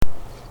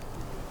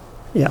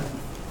Yeah.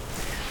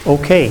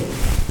 Okay.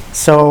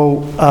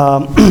 So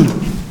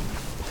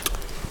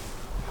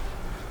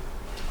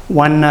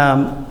when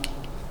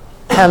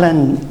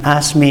Helen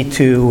asked me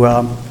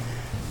to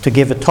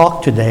give a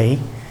talk today,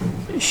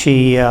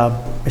 she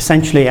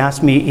essentially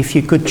asked me if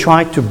you could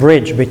try to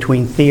bridge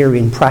between theory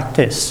and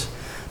practice,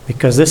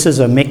 because this is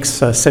a mixed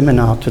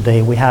seminar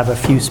today. We have a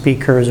few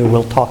speakers who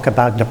will talk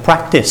about the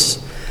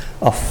practice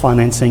of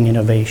financing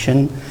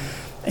innovation,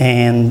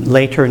 and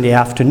later in the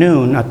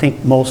afternoon, I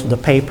think most of the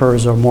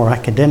papers are more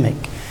academic.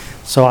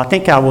 So I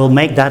think I will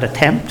make that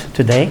attempt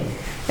today,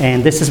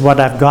 and this is what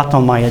I've got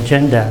on my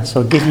agenda.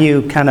 So give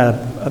you kind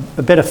of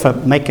a bit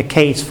of make a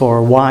case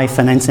for why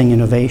financing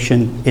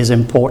innovation is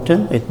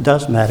important. It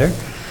does matter.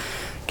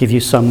 Give you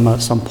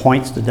some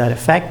points to that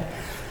effect.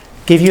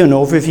 Give you an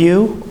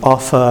overview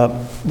of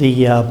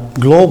the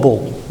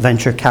global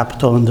venture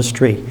capital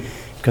industry,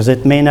 because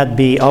it may not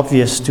be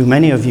obvious to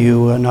many of you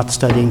who are not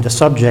studying the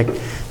subject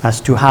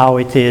as to how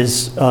it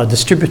is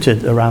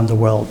distributed around the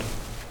world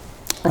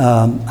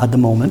at the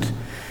moment.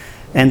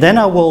 And then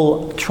I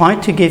will try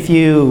to give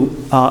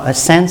you a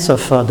sense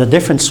of the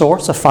different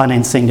sources of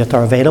financing that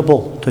are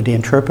available to the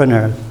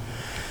entrepreneur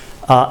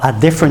at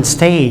different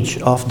stage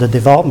of the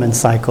development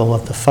cycle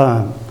of the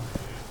firm.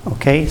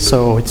 Okay,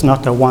 so it's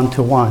not a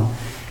one-to-one.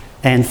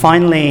 And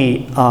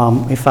finally,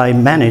 if I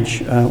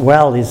manage I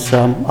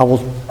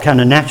will kind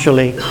of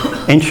naturally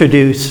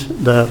introduce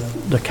the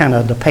kind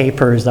of the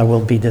papers that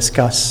will be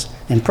discussed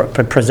and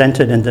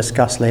presented and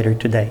discussed later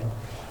today.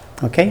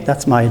 Okay,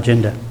 that's my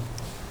agenda.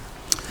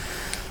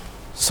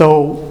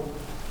 So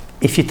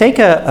if you take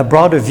a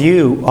broader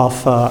view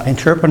of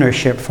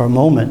entrepreneurship for a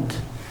moment,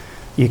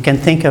 you can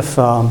think of,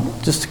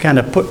 just to kind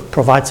of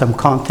provide some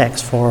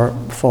context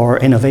for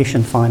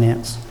innovation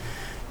finance.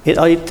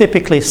 It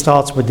typically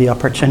starts with the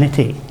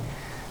opportunity.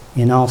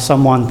 You know,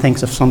 someone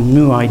thinks of some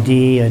new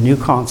idea, a new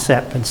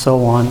concept, and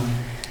so on,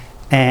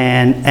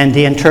 and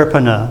the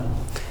entrepreneur.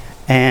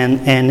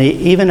 And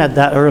even at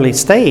that early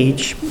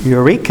stage,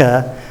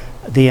 eureka,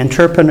 the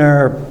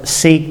entrepreneur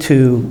seek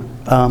to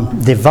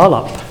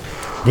develop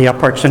the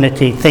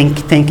opportunity,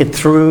 think it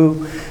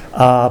through,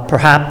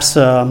 perhaps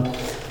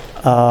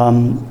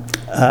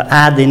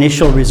add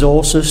initial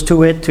resources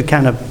to it to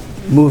kind of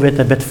move it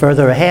a bit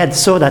further ahead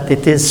so that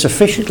it is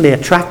sufficiently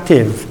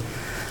attractive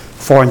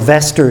for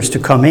investors to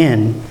come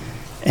in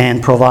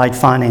and provide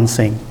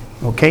financing.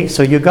 Okay,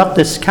 so you got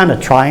this kind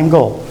of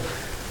triangle.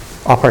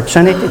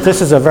 Opportunity,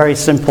 this is a very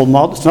simple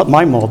model. It's not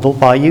my model,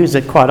 but I use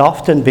it quite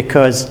often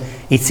because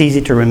it's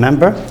easy to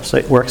remember, so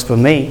it works for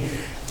me.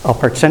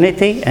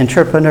 Opportunity,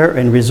 entrepreneur,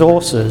 and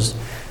resources.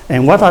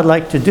 And what I'd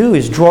like to do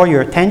is draw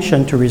your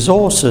attention to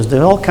resources.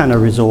 There are all kinds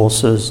of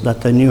resources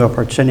that the new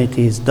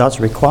opportunities does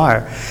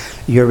require.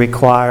 You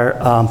require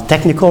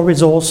technical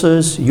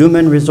resources,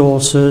 human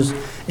resources,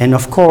 and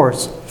of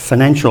course,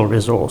 financial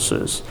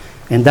resources.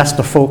 And that's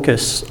the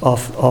focus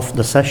of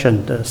the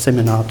session, the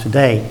seminar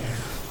today.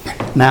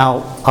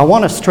 Now, I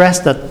want to stress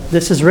that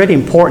this is really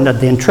important that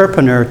the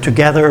entrepreneur,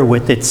 together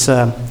with its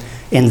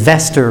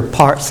investor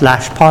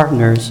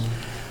 /partners,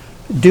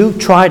 do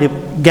try to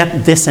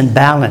get this in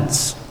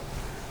balance.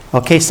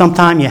 Okay,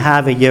 sometimes you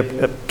have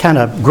a kind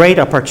of great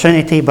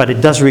opportunity, but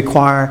it doesn't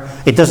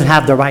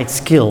have the right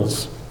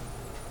skills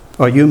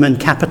or human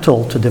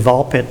capital to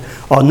develop it,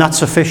 or not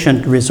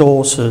sufficient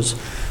resources.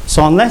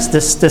 So unless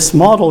this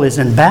model is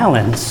in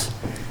balance,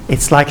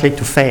 it's likely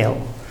to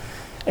fail.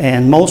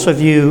 And most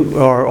of you,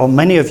 or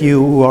many of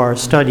you who are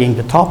studying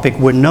the topic,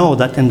 would know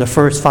that in the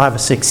first 5 or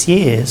 6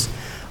 years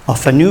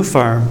of a new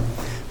firm,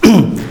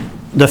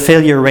 the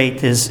failure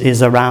rate is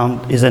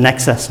in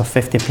excess of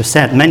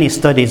 50%. Many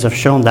studies have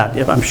shown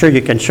that. I'm sure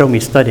you can show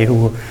me studies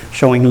who are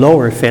showing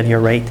lower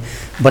failure rate,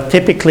 but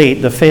typically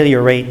the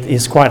failure rate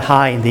is quite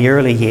high in the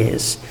early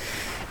years.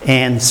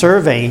 And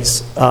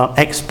surveys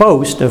ex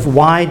post of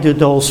why do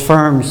those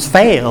firms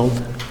failed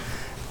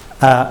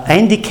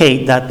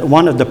indicate that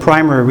one of the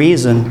primary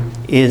reasons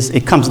is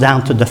it comes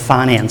down to the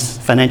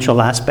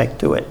financial aspect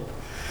to it.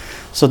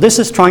 So this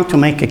is trying to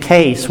make a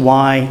case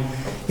why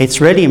it's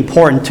really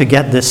important to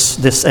get this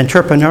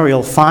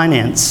entrepreneurial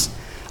finance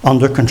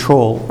under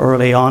control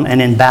early on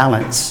and in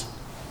balance,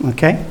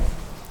 okay,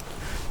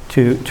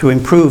 to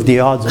improve the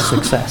odds of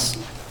success.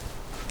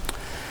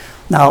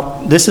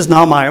 Now, this is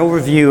now my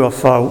overview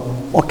of,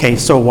 okay,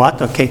 so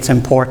what? Okay, it's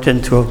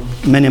important to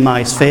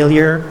minimize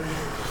failure.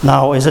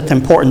 Now, is it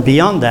important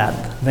beyond that,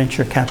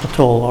 venture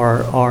capital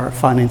or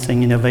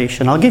financing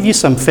innovation? I'll give you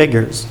some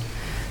figures.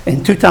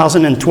 In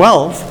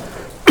 2012,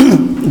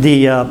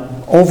 the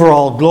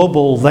overall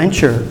global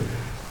venture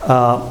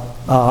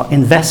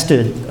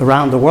invested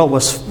around the world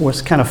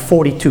was kind of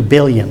 42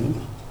 billion.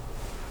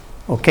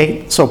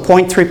 Okay, so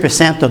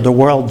 0.3% of the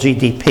world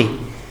GDP.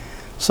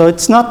 So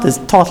it's not this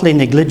totally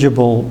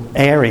negligible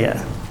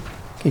area.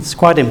 It's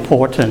quite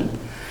important.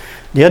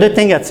 The other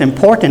thing that's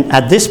important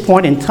at this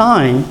point in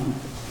time,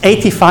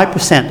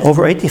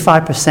 over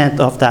 85%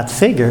 of that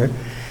figure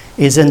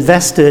is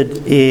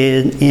invested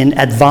in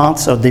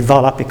advanced or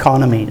developed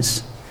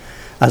economies,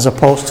 as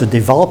opposed to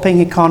developing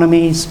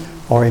economies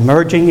or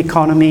emerging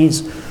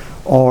economies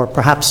or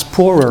perhaps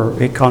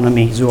poorer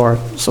economies who are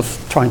sort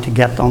of trying to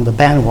get on the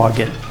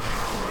bandwagon.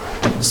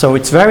 So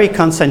it's very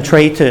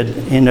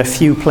concentrated in a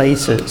few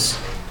places.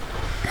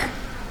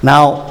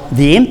 Now,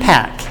 the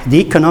impact, the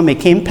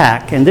economic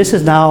impact, and this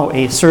is now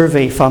a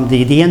survey from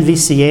the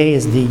NVCA,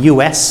 is the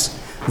US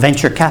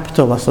Venture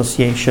Capital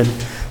Association.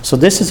 So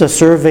this is a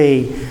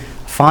survey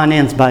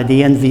financed by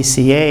the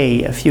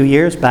NVCA a few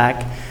years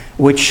back,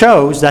 which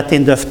shows that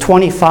in the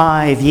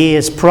 25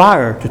 years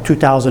prior to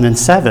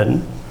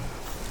 2007,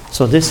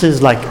 so this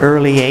is like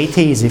early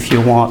 80s if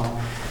you want,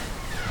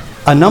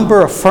 a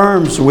number of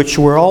firms which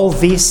were all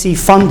VC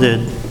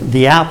funded,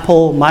 the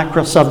Apple,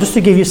 Microsoft, just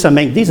to give you some,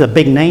 these are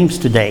big names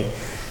today.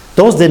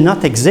 Those did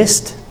not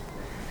exist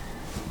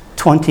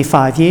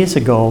 25 years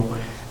ago.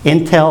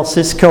 Intel,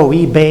 Cisco,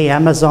 eBay,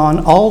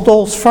 Amazon, all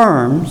those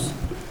firms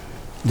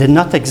did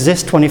not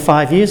exist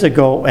 25 years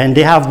ago, and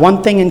they have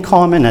one thing in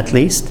common at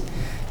least.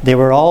 They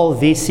were all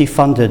VC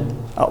funded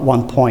at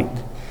one point.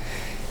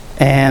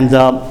 And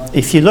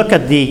if you look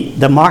at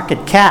the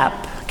market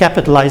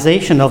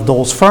capitalization of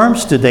those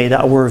firms today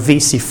that were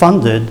VC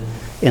funded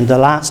in the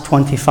last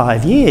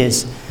 25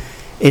 years,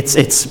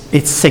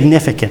 it's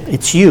significant,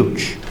 it's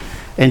huge.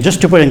 And just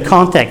to put in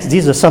context,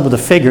 these are some of the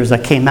figures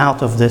that came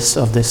out of this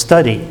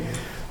study.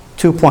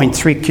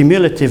 2.3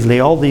 cumulatively,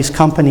 all these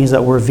companies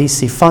that were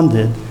VC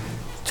funded,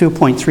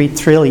 2.3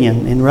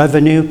 trillion in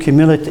revenue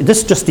cumulative. This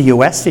is just the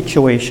US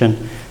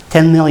situation,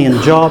 10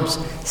 million jobs,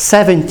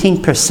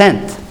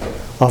 17%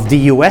 of the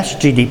US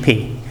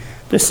GDP.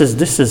 This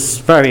is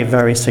very,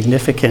 very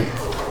significant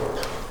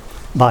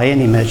by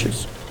any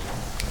measures.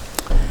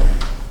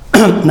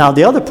 Now,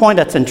 the other point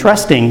that's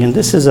interesting, and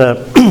this is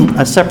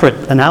a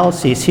separate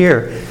analysis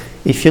here,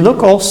 if you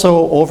look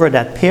also over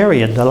that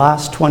period, the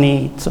last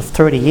 20 to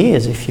 30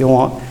 years, if you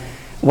want,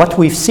 what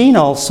we've seen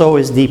also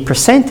is the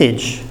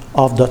percentage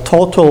of the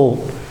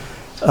total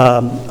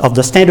of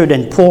the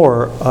Standard &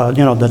 Poor,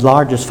 the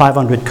largest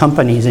 500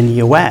 companies in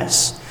the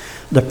US,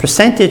 the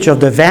percentage of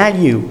the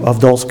value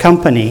of those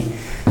companies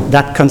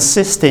that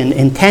consist in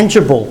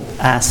intangible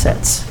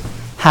assets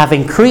have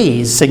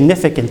increased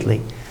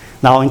significantly.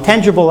 Now,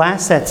 intangible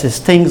assets is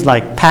things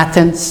like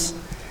patents,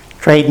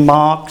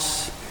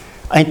 trademarks,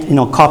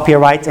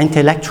 copyright,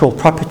 intellectual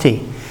property,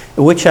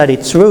 which at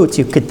its roots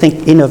you could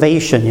think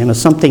innovation,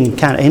 something you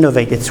can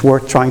innovate, it's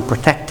worth trying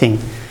protecting.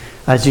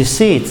 As you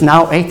see, it's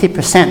now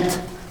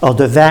 80% of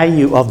the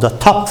value of the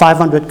top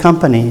 500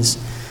 companies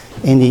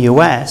in the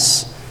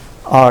US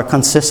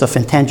consists of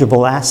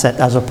intangible asset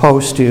as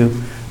opposed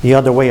to the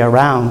other way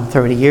around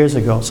 30 years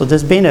ago. So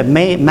there's been a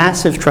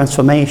massive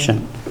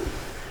transformation.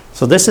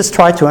 So this is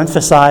trying to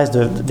emphasize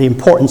the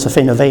importance of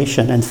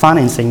innovation and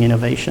financing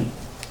innovation.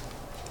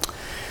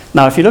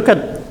 Now, if you look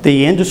at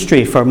the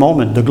industry for a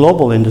moment, the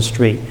global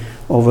industry,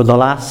 over the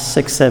last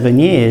 6-7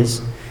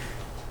 years,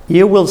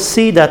 you will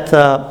see that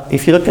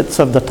if you look at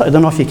some of the, I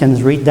don't know if you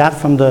can read that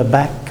from the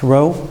back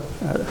row.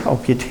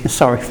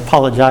 Sorry,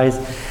 apologize.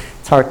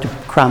 It's hard to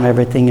cram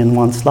everything in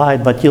one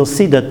slide, but you'll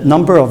see the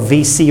number of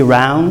VC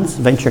rounds,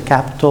 venture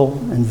capital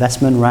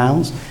investment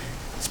rounds,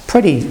 it's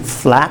pretty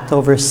flat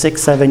over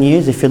 6-7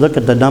 years. If you look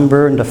at the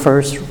number in the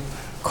first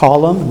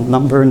column, the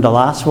number in the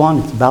last one,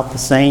 it's about the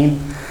same.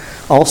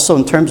 Also,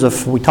 in terms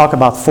of, we talk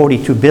about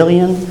 42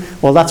 billion.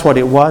 Well, that's what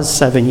it was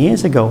 7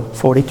 years ago,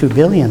 42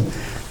 billion.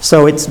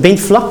 So it's been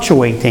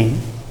fluctuating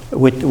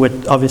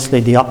with obviously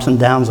the ups and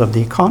downs of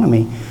the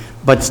economy,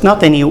 but it's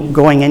not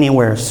going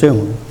anywhere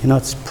soon.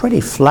 It's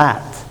pretty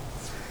flat.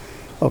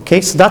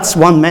 Okay, so that's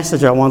one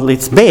message I want.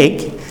 It's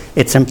big,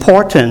 it's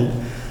important,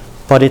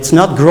 but it's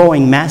not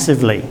growing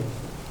massively.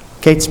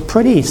 Okay, it's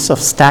pretty sort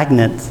of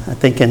stagnant, I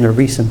think, in the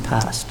recent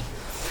past.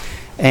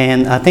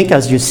 And I think,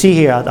 as you see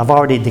here, I've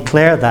already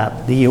declared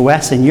that the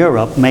US and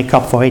Europe make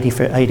up for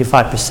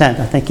 85%.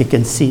 I think you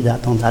can see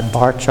that on that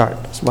bar chart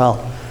as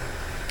well.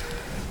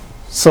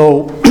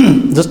 So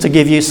just to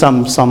give you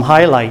some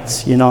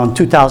highlights, in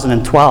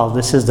 2012,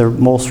 this is the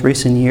most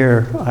recent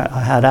year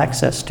I had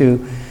access to,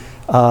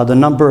 the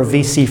number of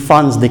VC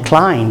funds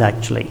declined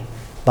actually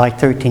by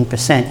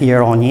 13%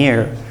 year on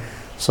year.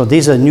 So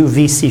these are new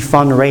VC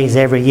fund raised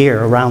every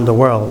year around the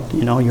world.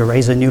 You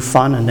raise a new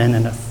fund and then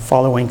in the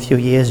following few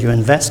years you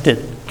invest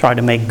it, try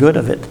to make good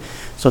of it.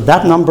 So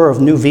that number of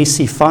new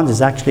VC funds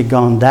has actually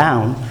gone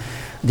down.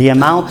 The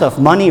amount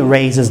of money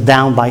raised is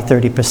down by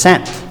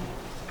 30%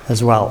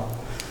 as well.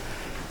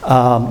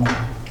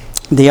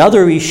 The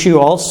other issue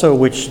also,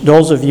 which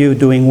those of you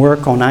doing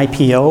work on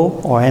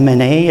IPO or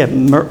M&A,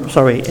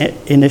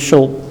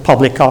 initial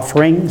public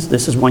offerings,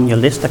 this is when you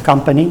list a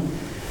company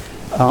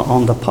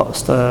on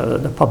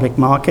the public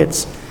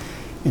markets,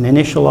 an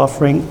initial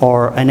offering,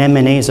 or an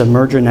M&A is a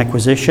merger and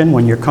acquisition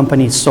when your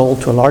company is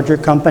sold to a larger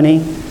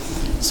company.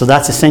 So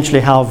that's essentially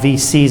how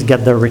VCs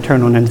get their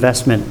return on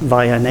investment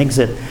via an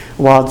exit.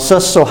 Well, it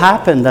just so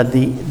happened that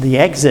the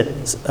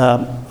exit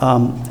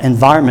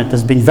environment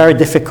has been very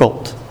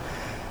difficult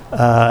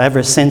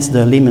ever since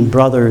the Lehman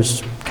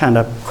Brothers kind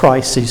of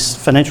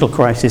financial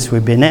crisis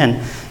we've been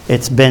in.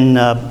 It's been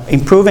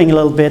improving a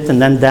little bit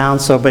and then down,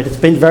 but it's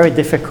been very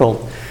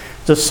difficult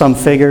Just some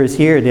figures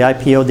here. The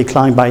IPO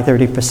declined by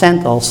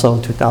 30% also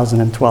in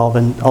 2012,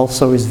 and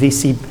also is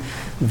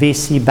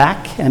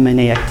VC-backed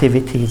M&A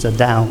activities are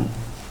down.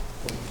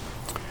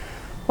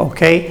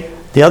 Okay.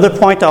 The other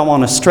point I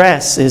want to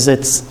stress is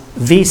it's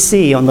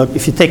VC,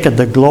 if you take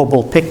the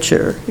global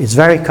picture, it's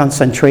very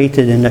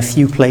concentrated in a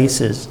few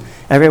places.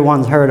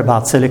 Everyone's heard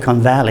about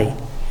Silicon Valley,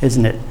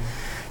 isn't it?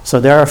 So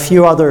there are a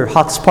few other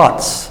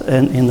hotspots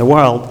in the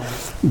world,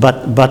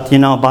 but by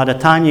the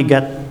time you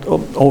get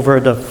over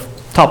the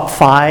top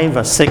 5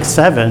 or 6,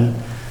 7,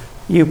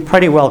 you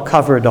pretty well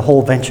cover the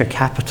whole venture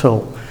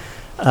capital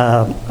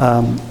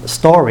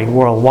story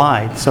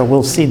worldwide. So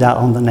we'll see that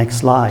on the next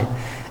slide.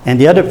 And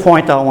the other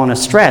point I want to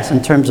stress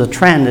in terms of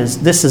trend is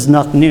this is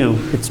not new.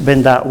 It's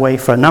been that way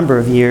for a number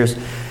of years.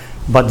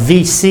 But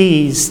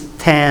venture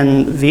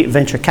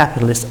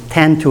capitalists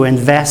tend to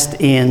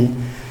invest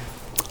in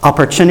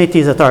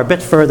opportunities that are a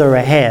bit further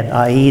ahead,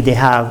 i.e. they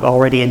have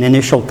already an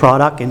initial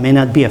product. It may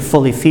not be a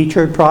fully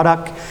featured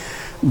product,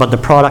 but the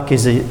product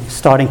is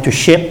starting to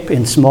ship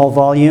in small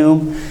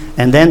volume.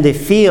 And then they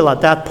feel at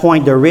that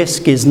point the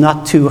risk is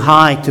not too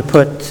high to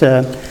put,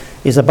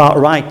 is about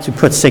right to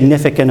put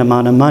significant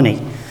amount of money.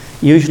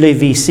 Usually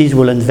VCs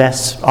will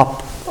invest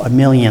up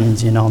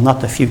millions,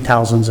 not a few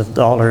thousands of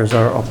dollars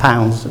or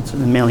pounds, it's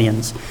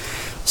millions.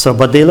 So,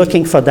 but they're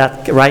looking for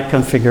that right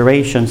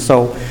configuration.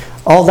 So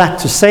all that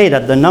to say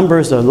that the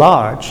numbers are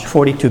large,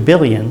 42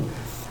 billion,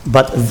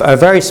 but a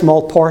very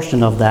small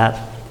portion of that,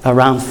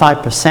 around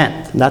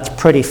 5%, that's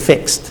pretty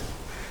fixed,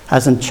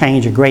 hasn't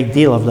changed a great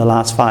deal over the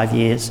last 5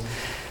 years,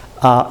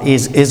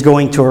 is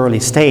going to early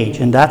stage.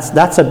 And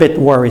that's a bit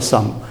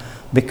worrisome.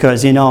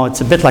 Because, it's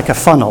a bit like a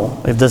funnel.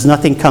 If there's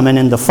nothing coming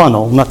in the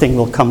funnel, nothing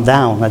will come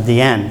down at the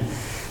end.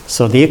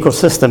 So the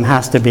ecosystem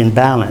has to be in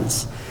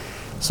balance.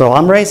 So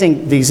I'm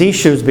raising these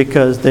issues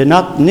because they're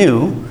not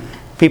new.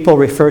 People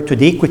refer to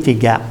the equity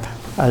gap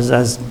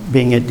as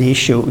being the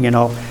issue,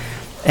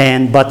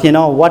 But,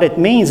 what it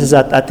means is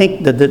that I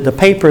think the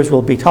papers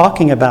we'll be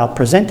talking about,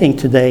 presenting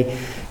today,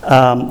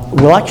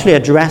 will actually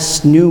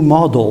address new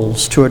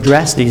models to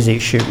address these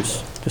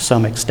issues to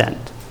some extent.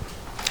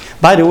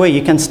 By the way,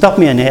 you can stop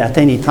me at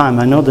any time.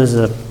 I know there's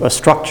a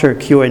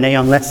structured Q&A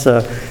unless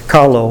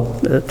Carlo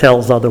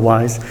tells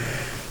otherwise.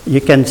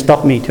 You can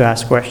stop me to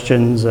ask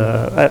questions,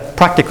 a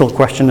practical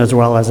question as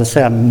well. As I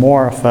say, I'm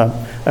more of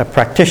a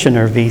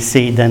practitioner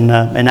VC than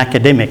an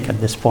academic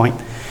at this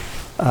point.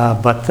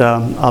 But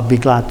I'll be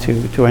glad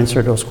to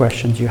answer those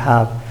questions you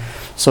have.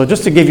 So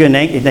just to give you an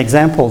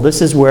example, this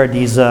is where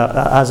these,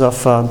 as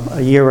of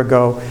a year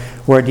ago,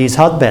 where these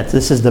hotbeds,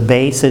 this is the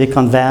Bay,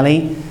 Silicon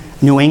Valley,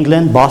 New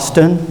England,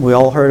 Boston, we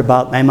all heard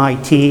about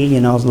MIT,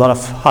 there's a lot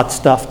of hot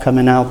stuff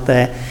coming out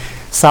there.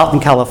 Southern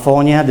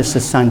California, this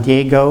is San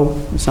Diego,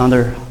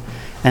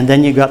 and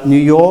then you got New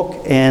York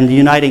and the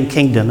United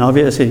Kingdom.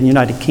 Obviously, the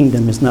United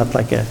Kingdom is not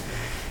like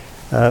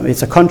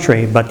it's a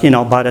country, but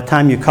by the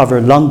time you cover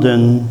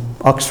London,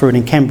 Oxford,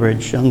 and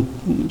Cambridge, I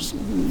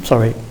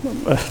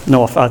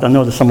know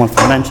there's someone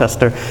from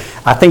Manchester,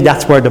 I think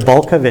that's where the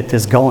bulk of it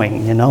is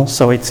going,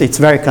 so it's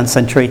very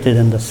concentrated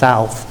in the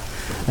south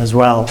as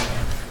well.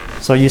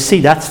 So you see,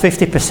 that's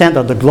 50%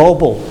 of the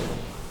global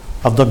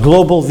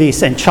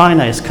VC, and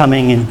China is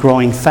coming and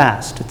growing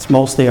fast. It's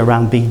mostly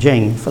around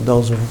Beijing, for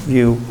those of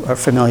you who are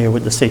familiar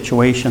with the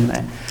situation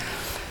there.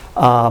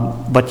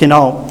 But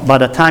by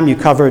the time you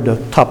cover the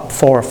top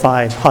 4 or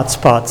 5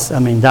 hotspots,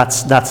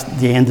 that's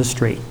the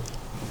industry.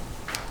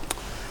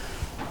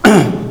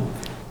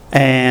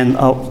 And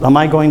am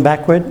I going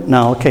backward?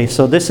 No. Okay.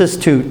 So this is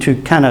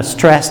to kind of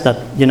stress that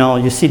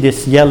you see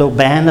this yellow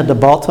band at the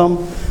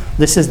bottom.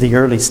 This is the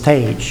early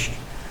stage.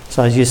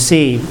 So as you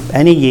see,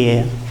 any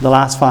year, the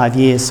last 5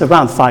 years,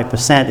 around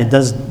 5%. It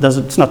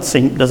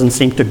doesn't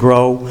seem to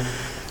grow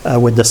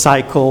with the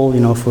cycle.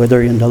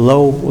 Whether in the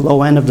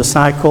low end of the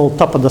cycle,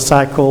 top of the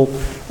cycle,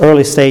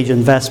 early stage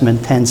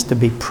investment tends to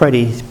be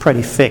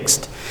pretty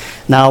fixed.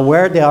 Now,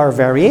 where there are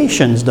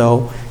variations,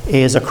 though,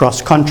 is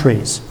across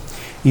countries.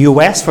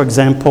 U.S., for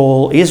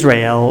example,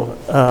 Israel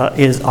are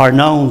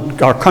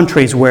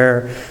countries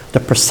where the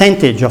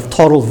percentage of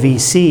total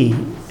VC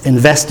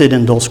invested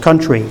in those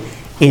countries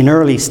in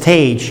early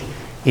stage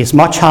is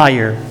much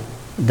higher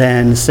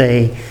than,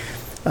 say,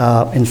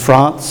 in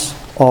France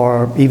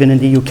or even in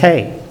the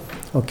UK.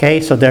 Okay,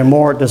 so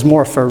there's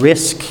more of a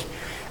risk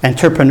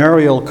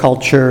entrepreneurial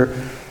culture.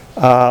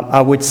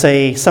 I would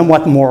say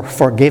somewhat more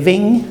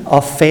forgiving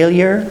of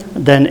failure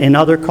than in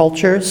other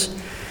cultures.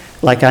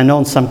 Like I know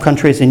in some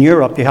countries in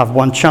Europe, you have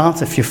one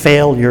chance. If you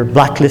fail, you're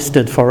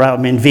blacklisted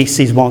forever.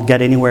 VCs won't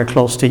get anywhere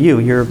close to you.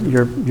 You're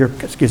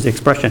excuse the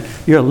expression,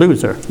 you're a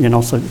loser.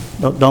 So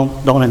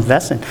don't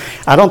invest in.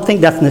 I don't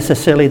think that's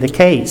necessarily the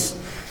case.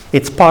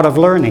 It's part of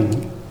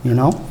learning.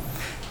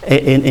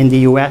 In the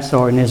U.S.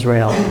 or in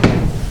Israel.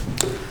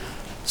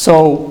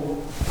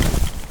 So,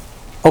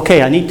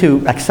 okay, I need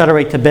to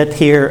accelerate a bit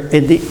here.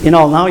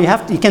 Now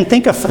you can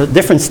think of a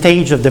different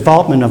stage of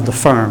development of the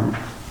firm.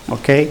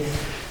 Okay.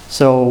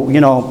 So,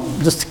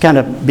 just to kind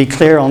of be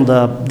clear on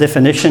the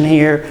definition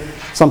here,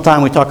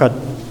 sometimes we talk about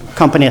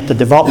company at the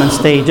development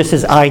stage. This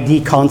is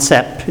ID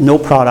concept, no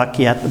product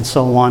yet, and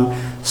so on.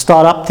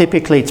 Startup,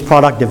 typically it's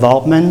product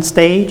development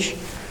stage.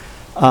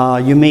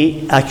 You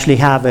may actually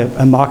have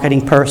a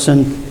marketing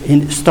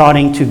person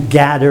starting to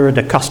gather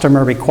the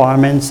customer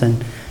requirements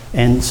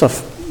and sort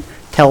of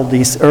tell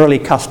these early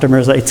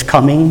customers that it's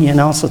coming,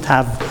 so to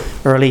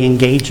have early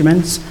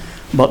engagements.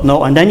 But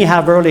no, and then you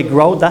have early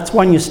growth. That's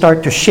when you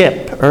start to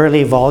ship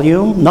early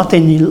volume, not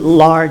in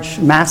large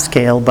mass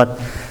scale, but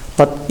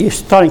you're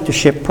starting to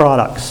ship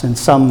products in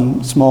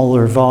some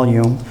smaller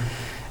volume.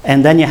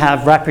 And then you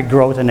have rapid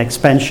growth and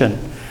expansion.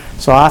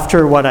 So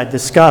after what I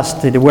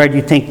discussed, where do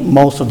you think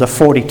most of the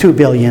 42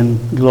 billion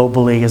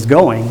globally is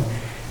going?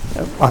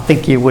 I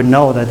think you would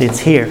know that it's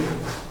here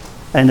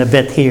and a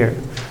bit here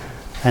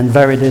and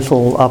very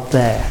little up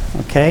there,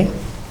 okay?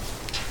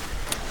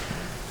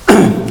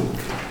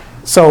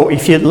 So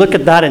if you look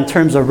at that in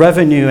terms of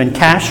revenue and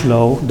cash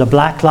flow, the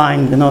black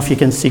line, I don't know if you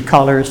can see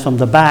colors from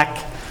the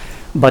back,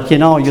 but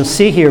you'll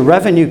see here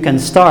revenue can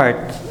start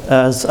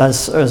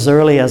as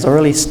early as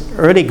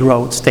early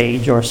growth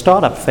stage or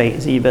startup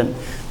phase even.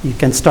 You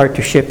can start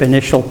to ship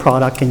initial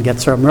product and get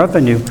some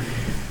revenue.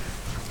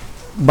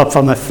 But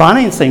from a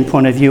financing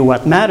point of view,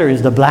 what matters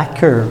is the black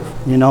curve.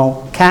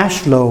 Cash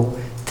flow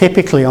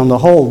typically on the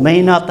whole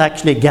may not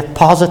actually get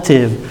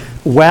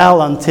positive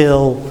well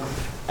until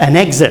an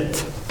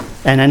exit.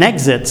 And an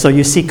exit, so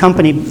you see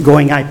company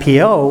going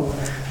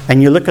IPO,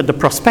 and you look at the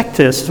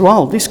prospectus,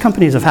 well, these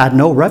companies have had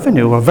no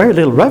revenue or very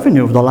little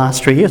revenue over the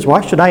last 3 years. Why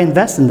should I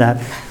invest in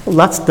that? Well,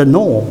 that's the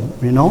norm,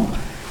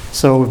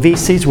 So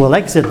VCs will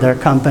exit their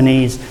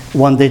companies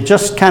when they're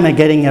just kind of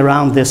getting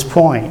around this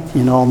point,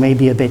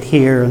 maybe a bit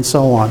here and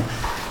so on.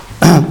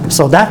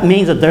 So that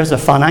means that there's a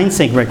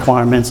financing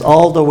requirements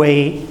all the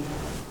way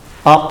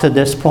up to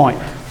this point,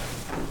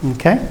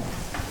 okay?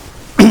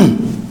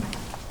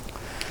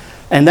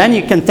 And then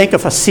you can think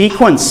of a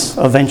sequence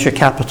of venture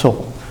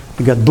capital.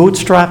 You got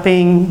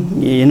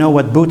bootstrapping. You know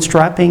what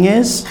bootstrapping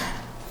is?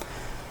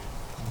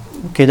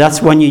 Okay,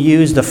 that's when you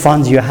use the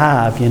funds you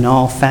have,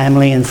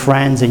 family and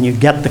friends, and you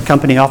get the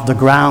company off the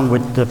ground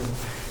with the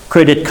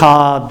credit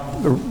card,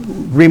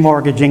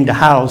 remortgaging the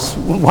house,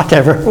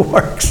 whatever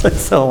works, and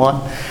so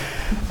on.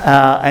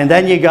 And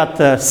then you got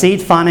the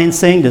seed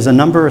financing. There's a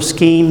number of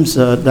schemes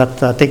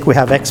that I think we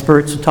have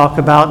experts to talk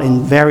about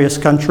in various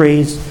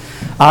countries.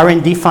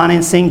 R&D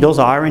financing, those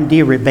are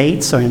R&D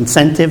rebates or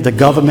incentive the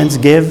governments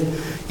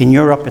give. In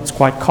Europe, it's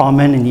quite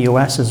common, in the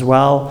US as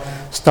well.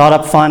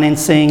 Startup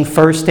financing,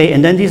 first stage,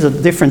 and then these are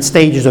different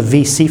stages of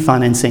VC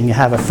financing. You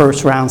have a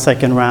first round,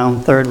 second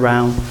round, third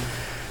round.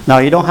 Now,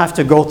 you don't have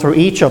to go through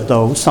each of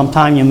those.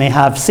 Sometimes you may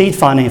have seed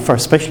financing for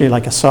especially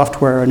like a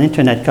software or an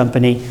internet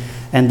company,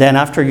 and then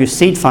after your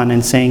seed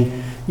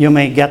financing, you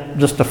may get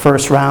just the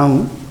first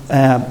round,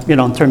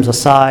 in terms of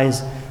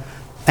size,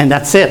 and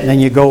that's it. Then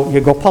you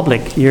go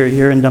public.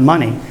 You're in the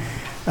money.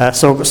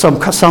 So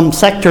some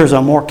sectors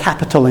are more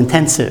capital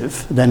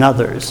intensive than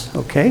others.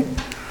 Okay,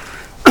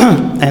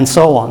 and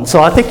so on.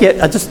 So I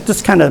think I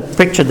just kind of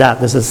picture that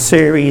there's a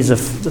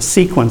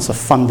sequence of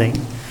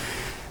funding,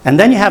 and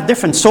then you have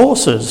different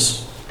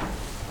sources.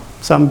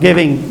 So I'm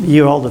giving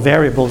you all the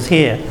variables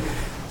here.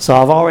 So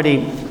I've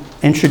already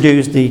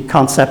introduced the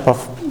concept of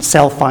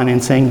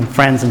self-financing,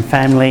 friends and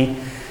family.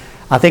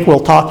 I think we'll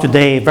talk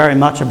today very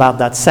much about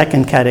that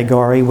second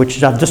category,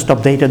 which I've just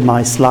updated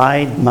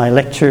my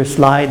lecture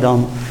slide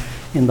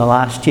in the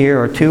last year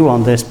or two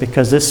on this,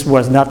 because this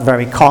was not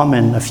very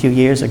common a few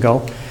years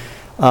ago.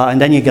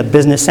 And then you get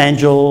business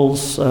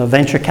angels,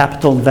 venture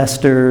capital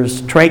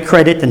investors, trade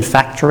credit and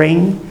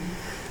factoring.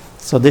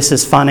 So this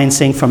is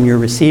financing from your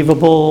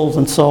receivables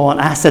and so on.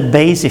 Asset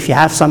base, if you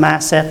have some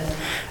asset.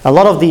 A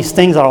lot of these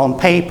things are on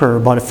paper,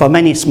 but for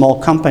many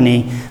small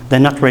company, they're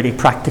not really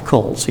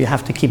practical. So you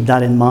have to keep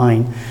that in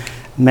mind.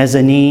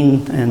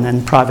 Mezzanine and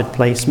then private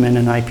placement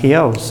and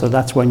IPOs. So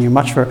that's when you're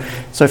much for.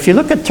 So if you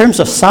look at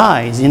terms of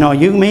size,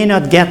 you may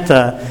not get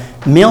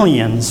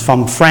millions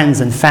from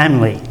friends and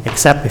family,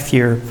 except if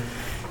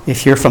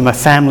you're from a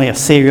family of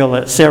serial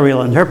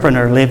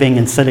entrepreneur living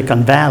in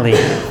Silicon Valley.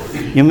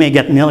 You may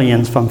get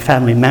millions from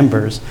family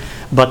members.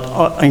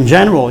 But in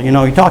general,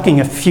 you're talking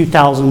a few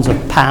thousands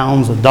of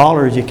pounds or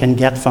dollars you can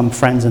get from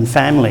friends and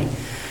family.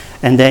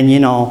 And then,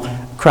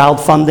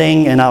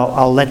 crowdfunding, and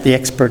I'll let the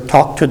expert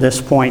talk to this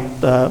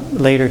point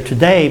later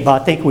today,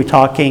 but I think we're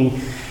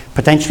talking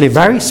potentially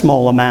very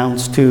small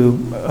amounts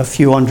to a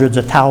few hundreds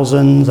of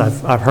thousands.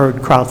 I've heard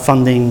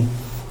crowdfunding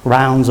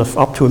rounds of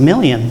up to $1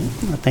 million,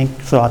 I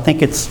think. So I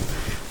think it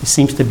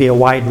seems to be a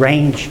wide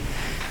range.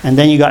 And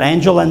then you got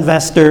angel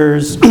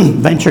investors,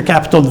 venture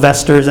capital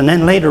investors, and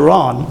then later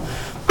on,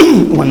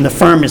 when the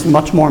firm is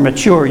much more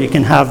mature, you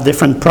can have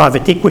different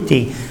private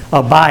equity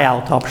or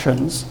buyout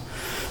options.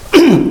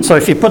 So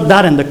if you put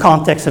that in the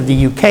context of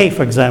the UK,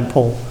 for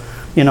example,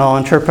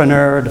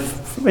 entrepreneur,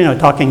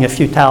 talking a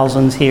few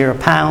thousands here,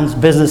 pounds,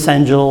 business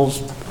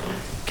angels,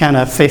 kind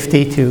of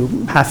 50 to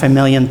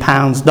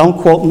 £500,000.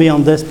 Don't quote me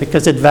on this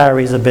because it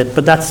varies a bit,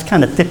 but that's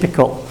kind of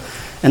typical.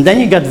 And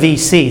then you got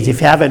VCs. If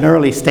you have an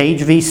early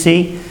stage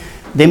VC,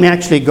 they may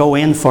actually go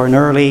in for an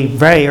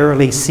very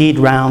early seed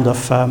round of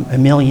 $1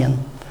 million,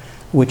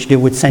 which they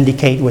would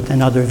syndicate with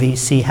another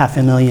VC,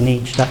 $500,000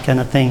 each, that kind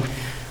of thing.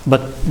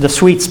 But the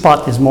sweet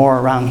spot is more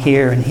around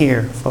here and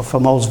here for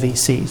most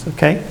VCs,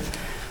 okay?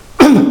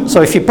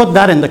 So if you put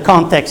that in the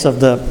context of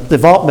the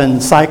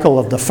development cycle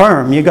of the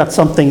firm, you got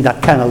something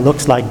that kind of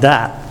looks like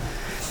that.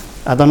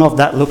 I don't know if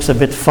that looks a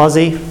bit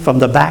fuzzy from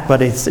the back,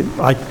 but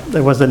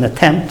there was an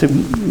attempt to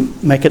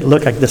make it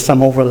look like there's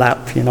some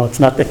overlap. You know, it's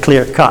not a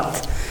clear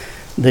cut.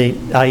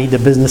 I.e. the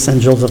business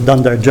angels have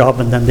done their job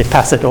and then they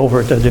pass it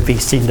over to the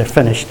VC and they're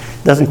finished.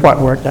 It doesn't quite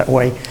work that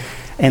way.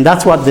 And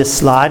that's what this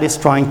slide is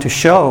trying to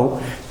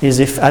show, is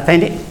if at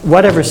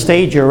whatever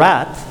stage you're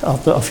at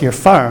of your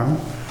firm,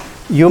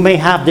 you may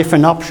have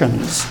different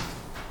options,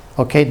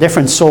 okay,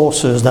 different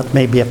sources that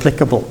may be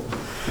applicable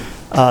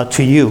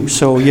to you.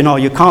 So, you know,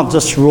 you can't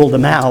just rule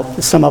them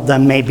out. Some of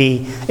them may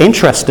be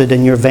interested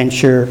in your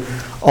venture,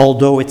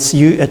 although it's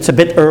a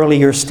bit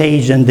earlier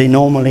stage than they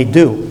normally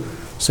do.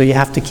 So you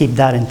have to keep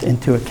that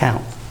into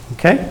account,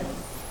 okay?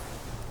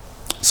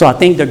 So I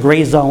think the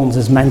gray zones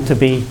is meant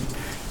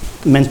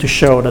to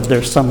show that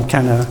there's some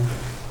kind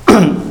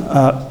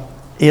of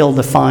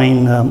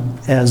ill-defined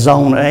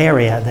zone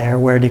area there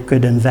where they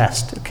could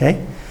invest,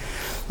 okay?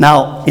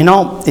 Now, you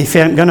know, if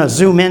I'm going to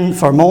zoom in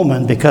for a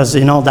moment, because,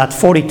 you know, that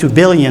 $42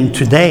 billion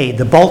today,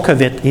 the bulk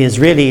of it is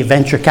really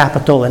venture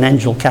capital and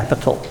angel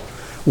capital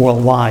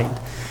worldwide.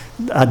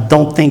 I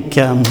don't think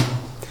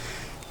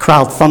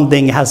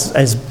crowdfunding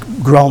has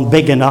grown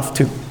big enough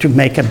to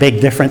make a big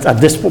difference at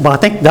this point. But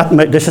I think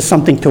this is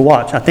something to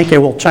watch. I think it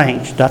will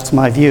change. That's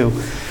my view.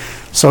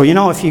 So, you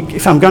know,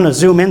 if I'm going to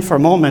zoom in for a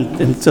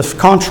moment and just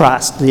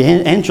contrast the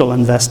angel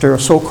investor, a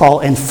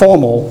so-called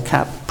informal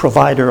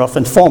provider of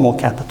informal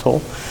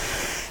capital,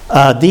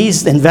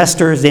 these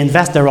investors, they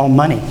invest their own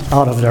money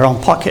out of their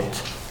own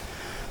pocket.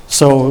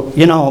 So,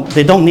 you know,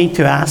 they don't need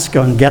to ask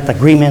and get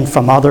agreement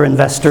from other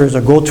investors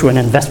or go to an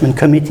investment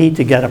committee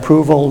to get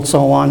approval and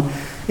so on.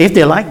 If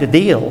they like the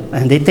deal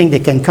and they think they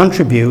can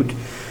contribute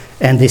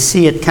and they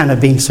see it kind of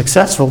being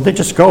successful, they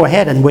just go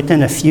ahead and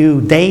within a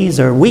few days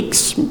or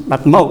weeks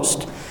at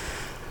most,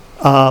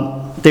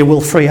 they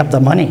will free up the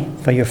money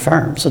for your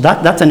firm. So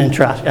that's an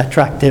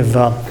attractive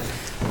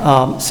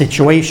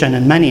situation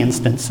in many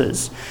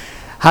instances.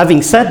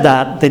 Having said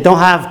that, they don't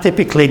have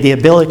typically the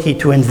ability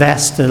to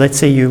invest, let's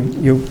say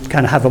you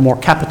kind of have a more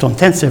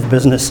capital-intensive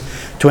business,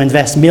 to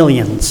invest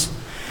millions.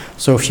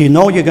 So if you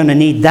know you're going to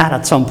need that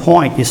at some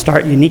point,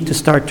 you need to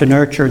start to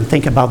nurture and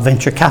think about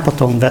venture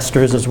capital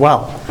investors as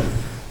well.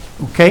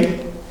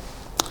 Okay?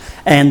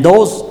 And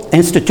those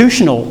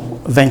institutional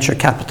venture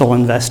capital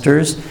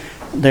investors,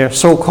 they're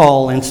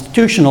so-called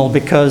institutional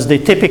because they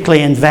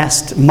typically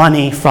invest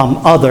money from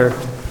other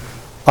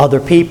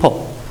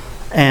people.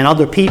 And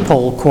other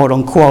people, quote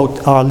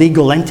unquote, are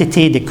legal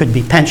entity. They could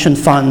be pension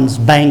funds,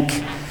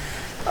 bank,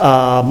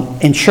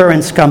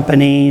 insurance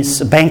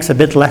companies, banks a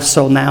bit less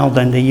so now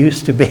than they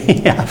used to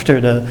be after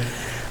the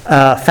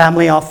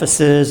family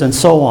offices and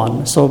so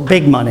on. So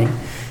big money.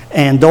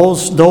 And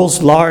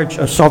those large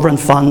sovereign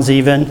funds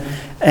even,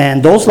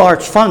 and those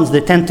large funds,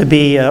 they tend to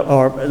be,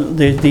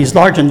 these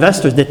large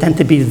investors, they tend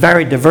to be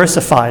very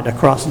diversified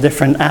across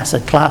different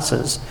asset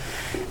classes.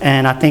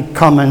 And I think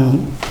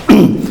common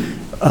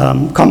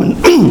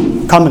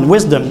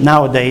wisdom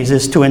nowadays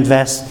is to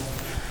invest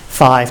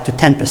 5 to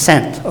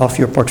 10% of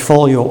your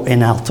portfolio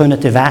in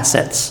alternative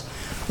assets,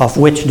 of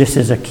which this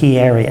is a key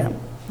area.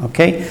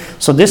 Okay?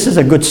 So this is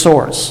a good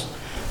source.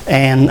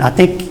 And I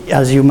think,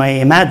 as you may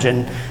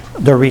imagine,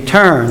 the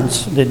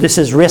returns, this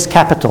is risk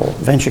capital.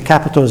 Venture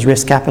capital is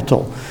risk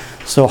capital.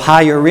 So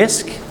higher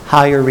risk,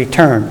 higher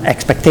return,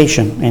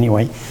 expectation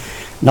anyway.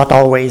 Not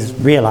always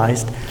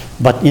realized,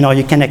 but you know,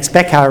 you can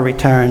expect higher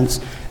returns,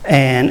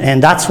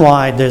 and that's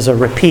why there's a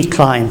repeat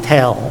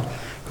clientele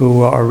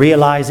who are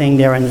realizing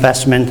their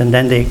investment, and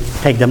then they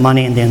take the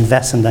money and they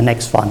invest in the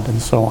next fund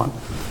and so on,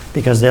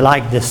 because they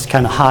like this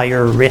kind of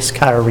higher risk,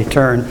 higher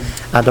return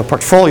at the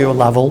portfolio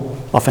level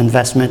of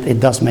investment. It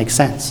does make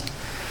sense.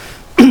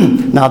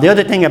 Now, the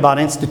other thing about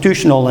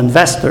institutional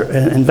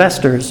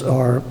investors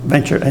or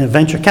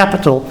venture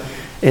capital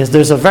is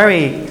there's a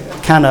very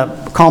kind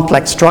of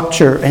complex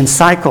structure and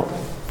cycle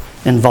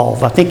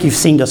involved. I think you've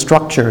seen the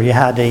structure. You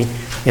had a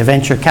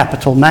venture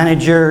capital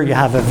manager, you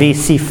have a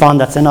VC fund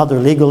that's another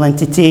legal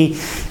entity,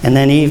 and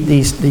then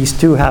these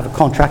two have a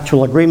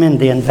contractual agreement.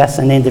 They invest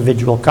in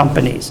individual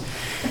companies.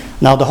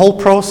 Now, the whole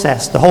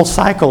process, the whole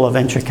cycle of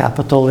venture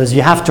capital is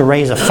you have to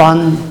raise a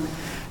fund.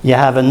 You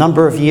have a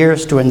number of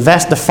years to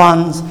invest the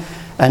funds,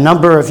 a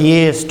number of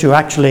years to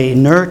actually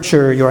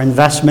nurture your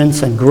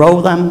investments and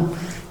grow them.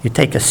 You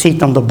take a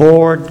seat on the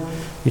board.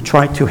 You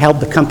try to help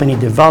the company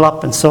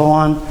develop and so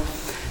on.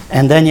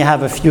 And then you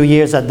have a few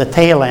years at the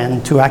tail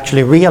end to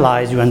actually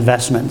realize your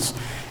investments.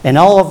 And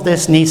all of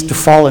this needs to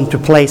fall into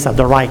place at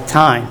the right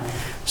time.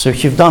 So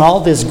if you've done all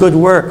this good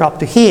work up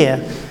to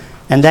here,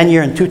 and then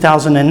you're in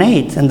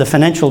 2008 and the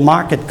financial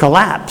market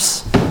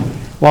collapse,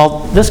 well,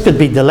 this could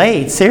be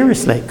delayed,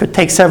 seriously. It could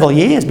take several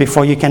years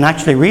before you can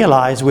actually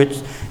realize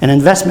an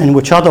investment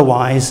which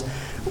otherwise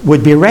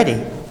would be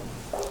ready.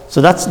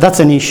 So that's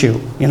an issue.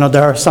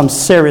 There are some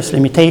serious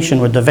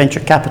limitations with the venture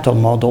capital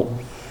model,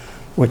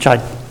 which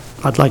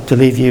I'd like to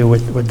leave you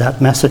with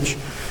that message.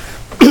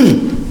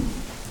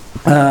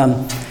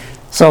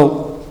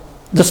 So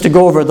just to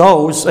go over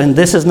those, and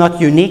this is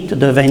not unique to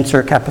the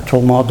venture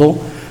capital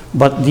model,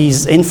 but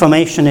these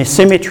information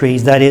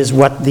asymmetries, that is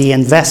what the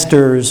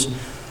investors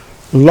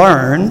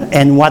learn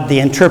and what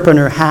the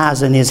entrepreneur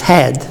has in his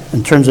head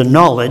in terms of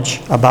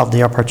knowledge about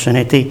the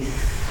opportunity,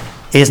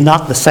 is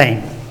not the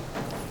same.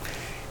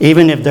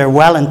 Even if they're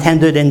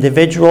well-intended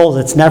individuals,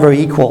 it's never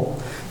equal.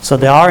 So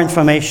there are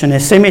information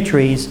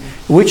asymmetries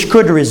which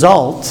could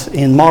result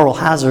in moral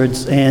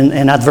hazards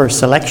and adverse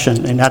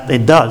selection, and that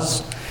it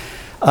does.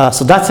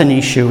 So that's an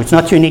issue. It's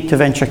not unique to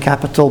venture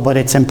capital, but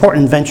it's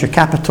important in venture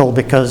capital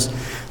because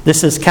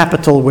this is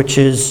capital which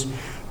is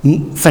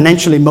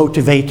financially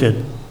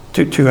motivated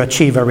to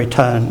achieve a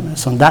return.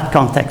 So in that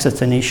context,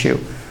 it's an issue,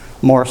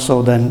 more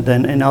so than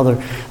in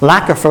other.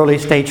 Lack of early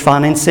stage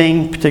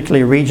financing,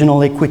 particularly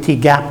regional equity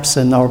gaps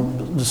and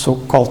the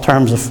so-called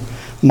terms of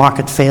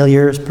market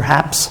failures,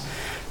 perhaps,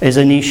 is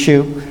an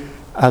issue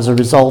as a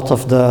result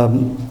of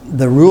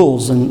the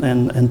rules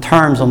and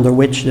terms under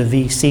which the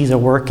VCs are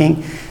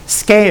working.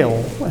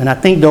 Scale, and I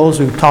think those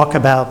who talk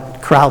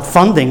about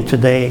crowdfunding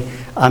today,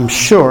 I'm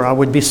sure I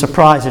would be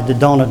surprised if they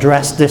don't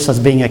address this as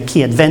being a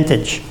key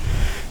advantage,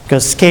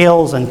 because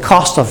scales and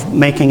cost of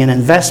making an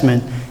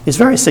investment is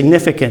very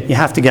significant. You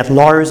have to get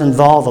lawyers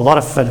involved. A lot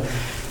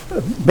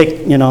of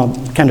big,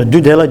 kind of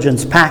due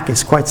diligence pack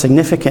is quite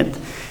significant,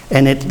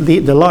 and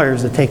the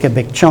lawyers, they take a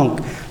big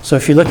chunk. So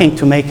if you're looking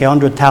to make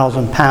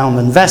 £100,000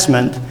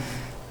 investment,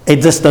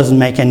 it just doesn't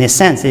make any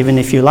sense. Even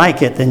if you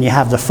like it, then you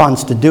have the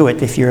funds to do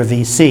it if you're a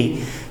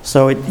VC.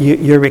 So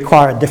you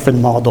require a different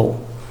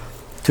model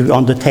to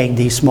undertake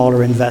these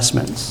smaller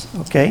investments,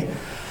 okay?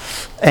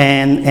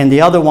 And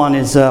the other one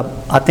is,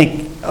 I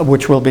think,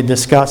 which will be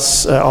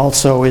discussed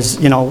also, is,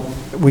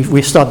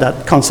 we saw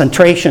that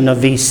concentration of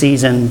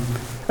VCs in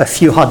a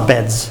few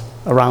hotbeds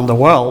around the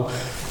world.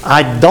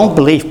 I don't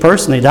believe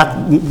personally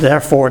that,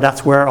 therefore,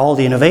 that's where all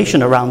the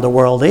innovation around the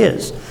world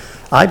is.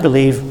 I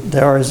believe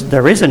there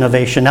is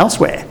innovation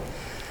elsewhere,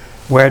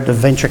 where the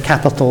venture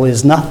capital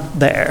is not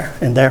there,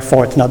 and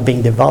therefore it's not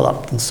being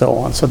developed, and so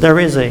on. So there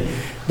is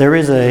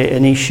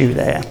an issue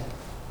there.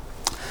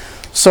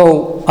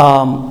 So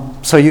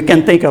you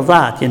can think of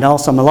that,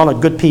 a lot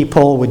of good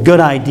people with good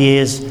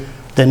ideas,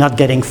 they're not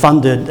getting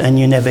funded, and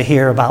you never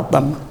hear about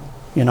them.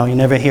 You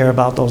never hear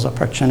about those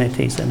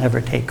opportunities. They never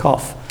take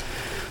off.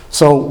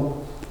 So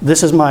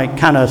this is my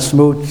kind of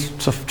smooth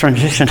sort of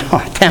transition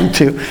I attempt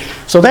to.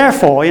 So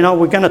therefore,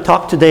 we're going to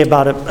talk today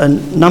about a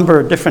number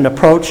of different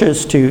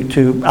approaches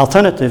to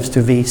alternatives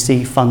to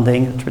VC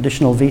funding, the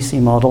traditional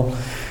VC model.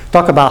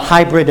 Talk about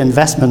hybrid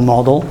investment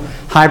model,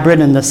 hybrid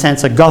in the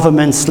sense of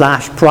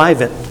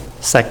government/private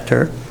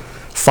sector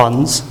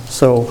funds,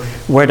 so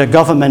where the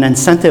government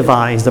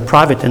incentivizes the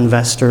private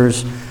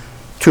investors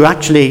to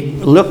actually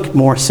look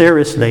more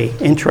seriously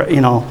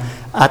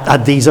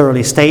at these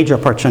early stage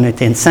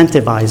opportunities,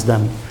 incentivize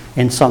them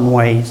in some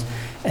ways.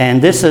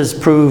 And this has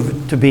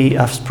proven to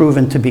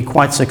be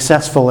quite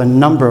successful in a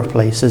number of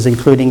places,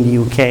 including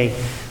the UK,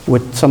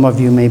 with some of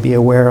you may be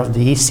aware of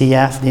the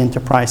ECF, the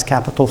Enterprise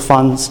Capital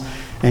Funds,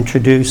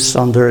 introduced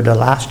under the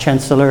last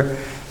Chancellor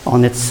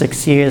on its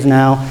 6 years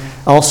now.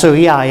 Also,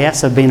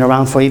 EIS have been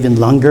around for even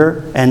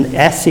longer, and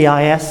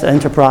SEIS,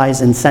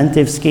 Enterprise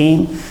Incentive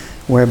Scheme,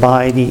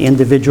 whereby the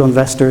individual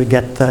investor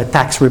get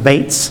tax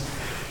rebates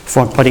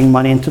for putting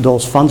money into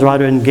those funds,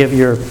 rather than give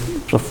your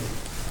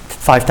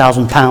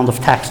 £5,000 of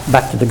tax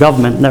back to the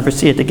government, never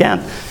see it again.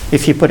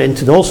 If you put it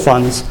into those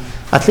funds,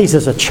 at least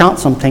there's a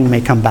chance something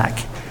may come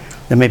back.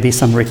 There may be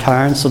some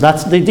returns. So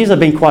these have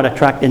been quite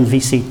attractive in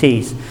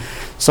VCTs.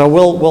 So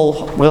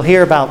we'll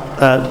hear about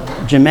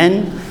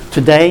Jimen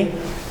today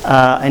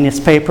in his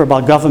paper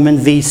about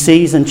government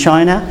VCs in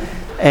China.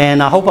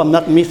 And I hope I'm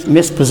not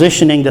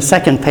mispositioning the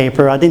second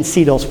paper. I didn't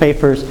see those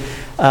papers.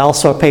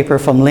 Also a paper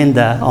from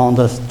Linda on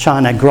the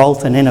China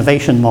growth and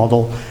innovation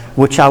model,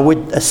 which I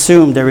would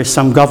assume there is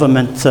some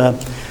government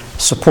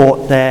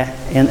support there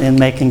in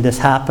making this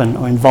happen,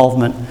 or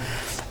involvement.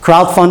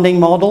 Crowdfunding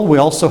model, we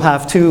also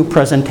have two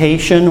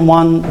presentations.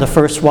 The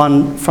first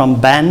one from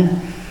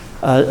Ben,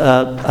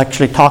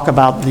 actually talk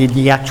about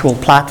the actual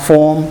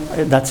platform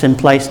that's in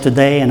place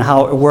today and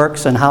how it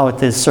works and how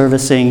it is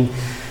servicing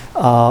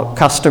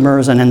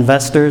customers and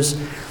investors.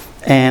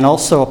 And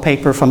also a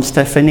paper from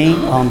Stephanie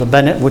on the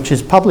which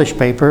is published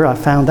paper, I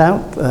found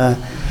out.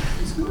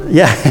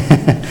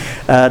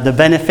 The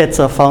benefits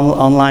of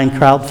online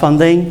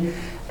crowdfunding.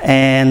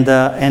 And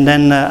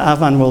then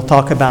Avan will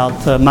talk about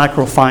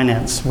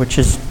microfinance, which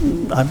is,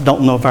 I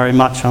don't know very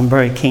much. I'm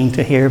very keen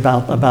to hear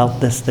about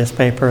this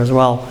paper as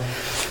well.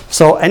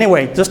 So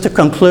anyway, just to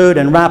conclude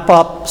and wrap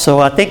up, so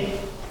I think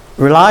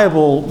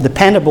reliable,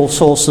 dependable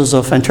sources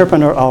of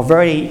entrepreneur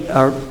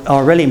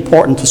are really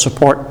important to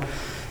support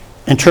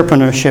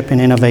entrepreneurship and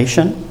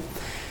innovation.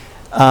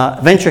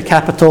 Venture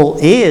capital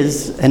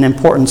is an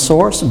important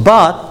source,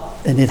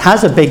 and it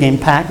has a big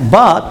impact,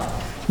 but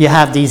you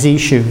have these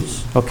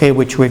issues, okay,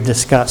 which we've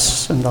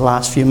discussed in the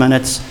last few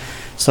minutes.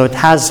 So it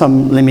has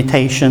some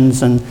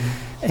limitations, and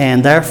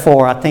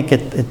therefore I think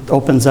it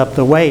opens up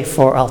the way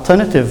for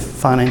alternative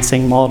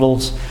financing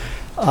models,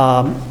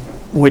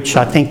 which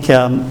I think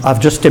have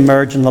just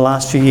emerged in the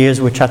last few years,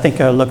 which I think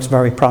looks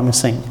very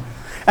promising.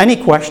 Any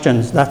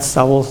questions?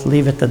 I will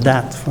leave it at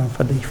that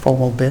for the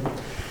formal bit.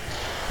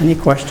 Any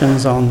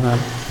questions on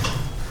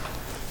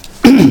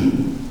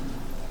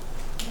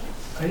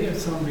I have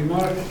some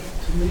remark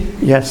to make.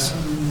 Yes.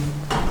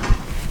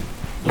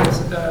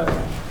 Yes,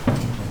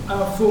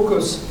 our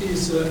focus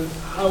is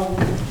how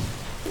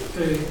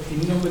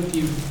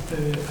innovative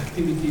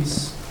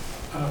activities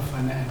are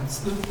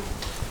financed.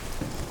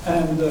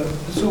 And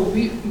so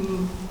we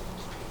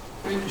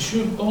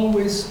should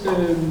always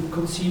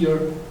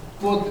consider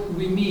what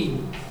we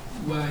mean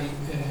by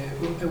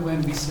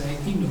when we say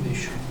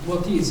innovation.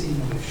 What is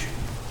innovation?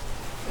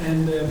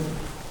 And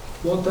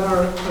what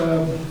are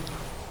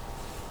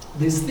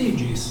the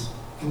stages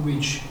in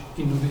which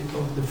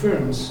of the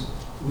firms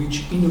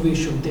which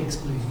innovation takes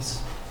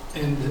place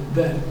and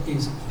then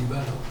is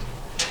developed.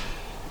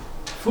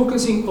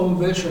 Focusing on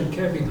venture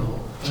capital,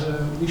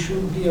 we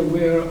should be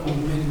aware of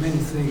many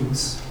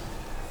things.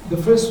 The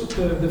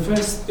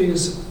first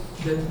is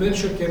that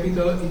venture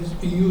capital is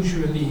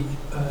usually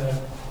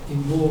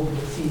involved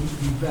in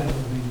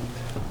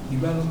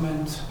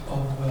development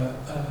of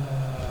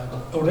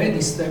already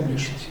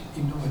established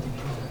innovative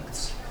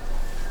products,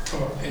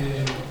 or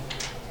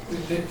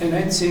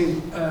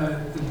enhancing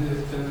the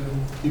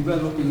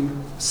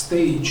developing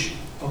stage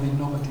of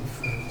innovative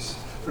firms,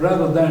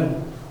 rather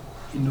than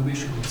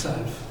innovation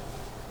itself,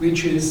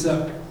 which is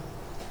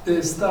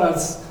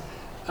starts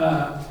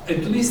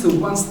at least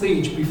one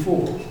stage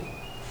before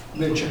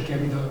venture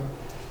capital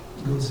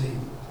goes in.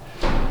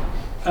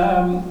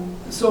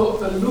 So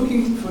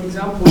looking, for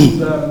example,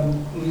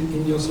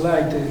 in your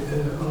slide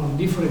on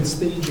different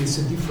stages,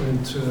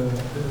 different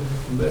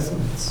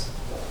investments,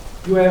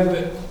 you have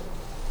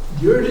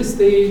the early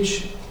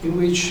stage in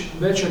which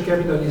venture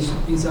capital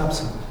is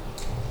absent.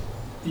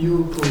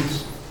 You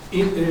put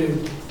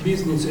in,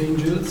 business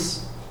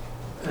angels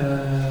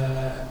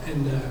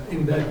in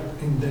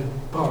that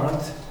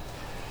part,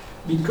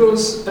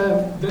 because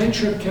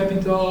venture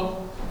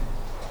capital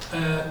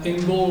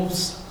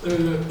involves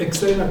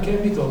external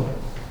capital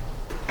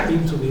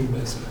into the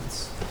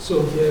investments.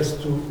 So he has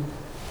to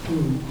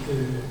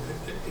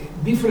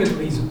different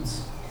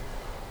reasons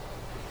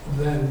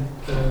than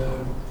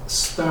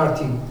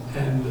starting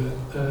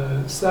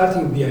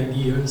the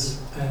ideas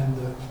and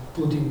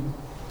putting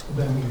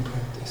them in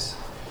practice.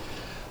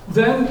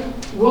 Then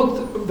what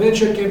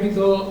venture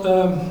capital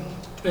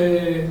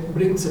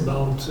brings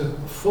about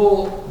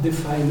for the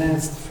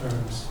financed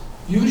firms?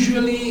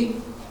 Usually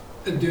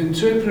the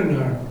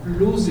entrepreneur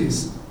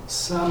loses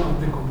some of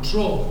the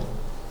control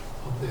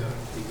of their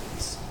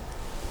activities,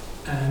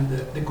 and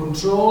the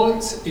control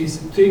is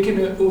taken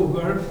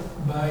over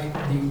by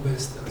the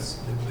investors,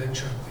 the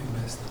venture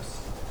investors,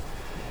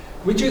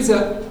 which is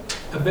a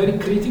very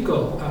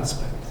critical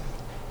aspect.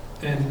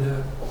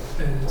 And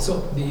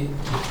so the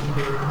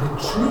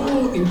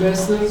true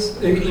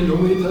investors,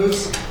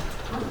 innovators,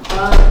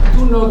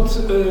 do not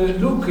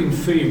look in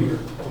favor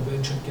of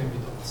venture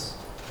capitals,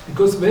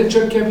 because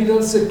venture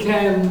capitals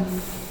can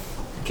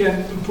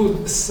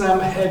put some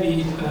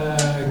heavy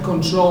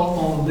control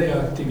on their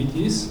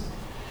activities,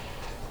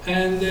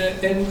 and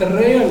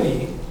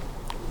rarely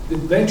the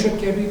venture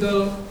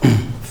capital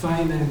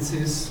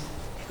finances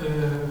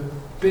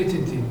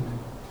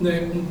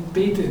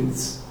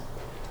patents,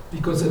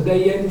 because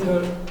they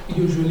enter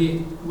usually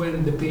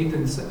when the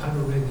patents are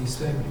already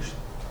established.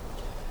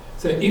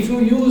 So if you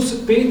use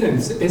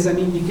patents as an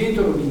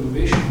indicator of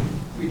innovation,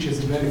 which is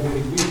a very,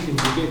 very weak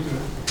indicator,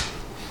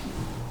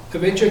 the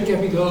venture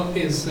capital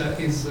is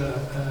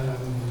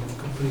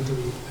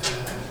completely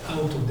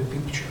out of the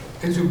picture,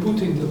 as you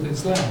put into the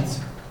slides.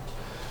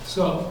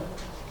 So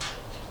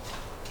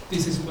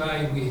this is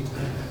why we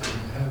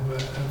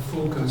have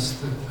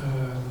focused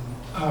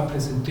our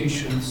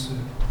presentations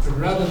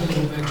rather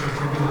than venture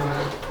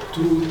capital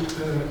to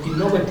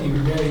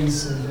innovative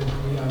ways that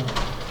we are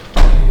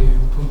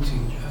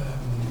putting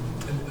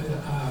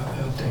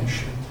our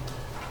attention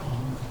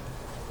on.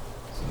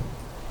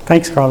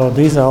 Thanks, Carlo.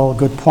 These are all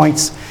good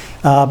points.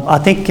 I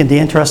think in the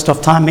interest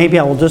of time, maybe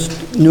I will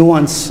just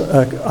nuance,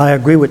 I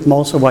agree with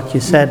most of what you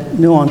said,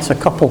 nuance a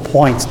couple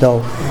points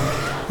though.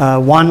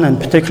 One in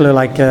particular,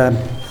 like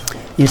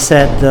you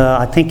said,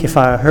 I think if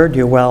I heard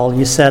you well,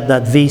 you said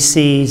that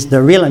VCs,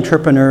 the real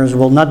entrepreneurs,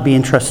 will not be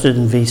interested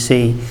in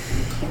VC.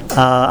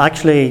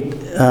 Actually,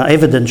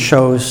 evidence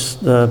shows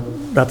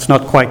that's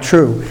not quite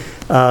true.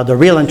 The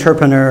real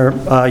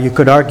entrepreneur, you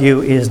could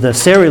argue, is the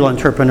serial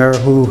entrepreneur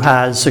who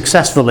has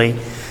successfully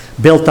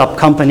built up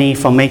company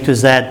from A to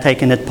Z,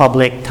 taken it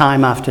public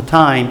time after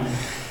time.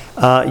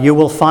 You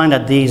will find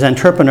that these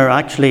entrepreneurs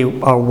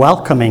actually are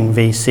welcoming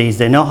VCs.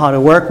 They know how to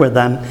work with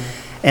them.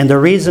 And the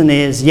reason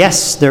is,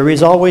 yes, there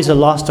is always a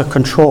loss of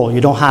control. You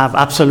don't have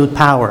absolute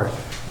power.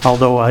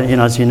 Although,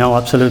 as you know,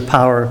 absolute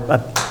power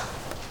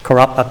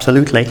corrupt,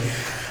 absolutely.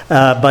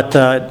 But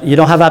you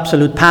don't have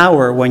absolute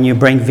power when you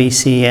bring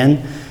VC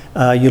in.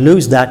 You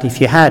lose that if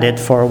you had it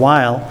for a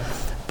while.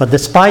 But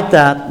despite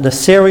that, the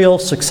serial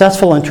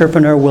successful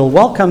entrepreneur will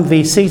welcome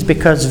VCs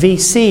because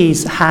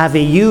VCs have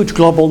a huge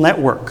global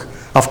network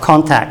of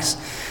contacts.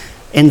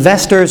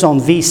 Investors in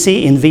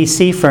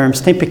VC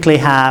firms typically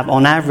have,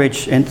 on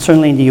average, and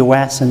certainly in the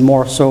US and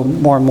more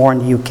and more in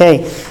the UK,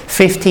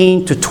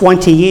 15 to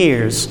 20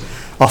 years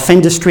of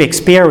industry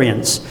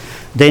experience.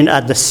 Then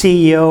at the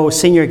CEO,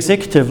 senior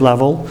executive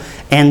level,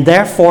 and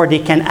therefore they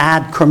can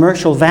add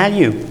commercial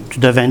value to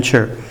the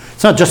venture.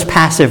 It's not just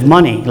passive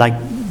money, like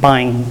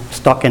buying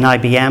stock in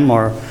IBM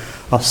or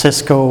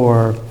Cisco,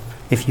 or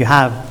if you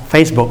have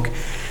Facebook.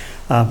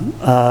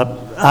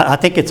 I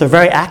think it's a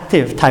very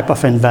active type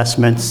of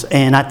investments,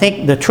 and I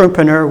think the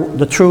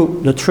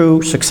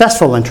true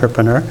successful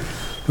entrepreneur,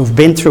 who've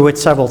been through it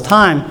several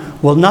times,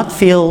 will not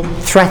feel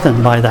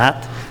threatened by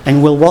that,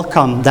 and will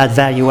welcome that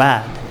value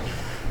add.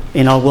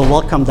 Will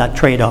welcome that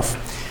trade-off.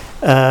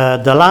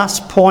 The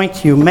last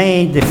point you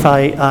made, if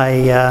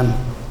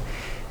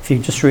you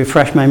just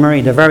refresh my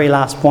memory, the very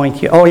last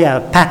point,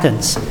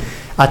 patents.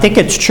 I think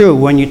it's true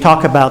when you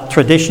talk about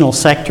traditional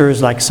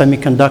sectors like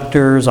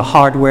semiconductors or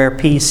hardware,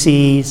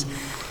 PCs,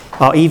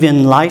 or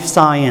even life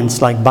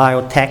science like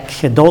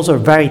biotech. Those are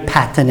very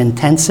patent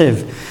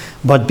intensive.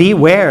 But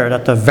beware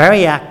that the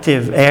very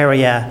active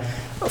area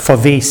for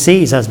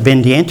VCs has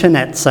been the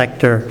internet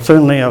sector,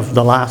 certainly of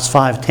the last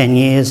 5-10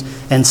 years,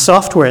 and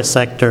software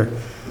sector.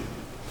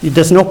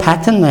 There's no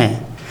patent there.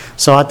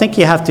 So I think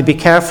you have to be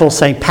careful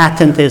saying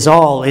patent is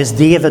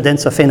the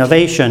evidence of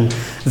innovation.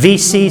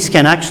 VCs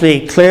can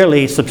actually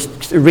clearly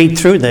read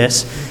through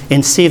this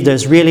and see if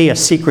there's really a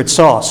secret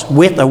sauce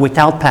with or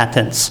without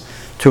patents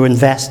to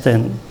invest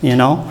in,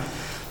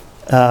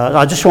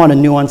 I just want to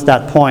nuance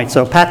that point.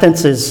 So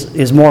patents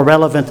is more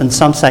relevant in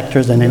some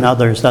sectors than in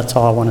others. That's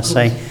all I want to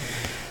say.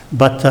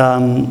 But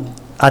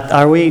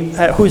are we?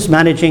 Who's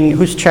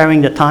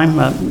chairing the time?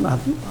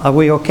 Are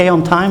we okay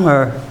on time,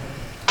 or?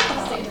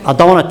 I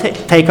don't want to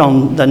take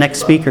on the next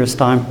speaker's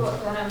time.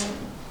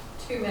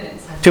 2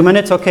 minutes. 2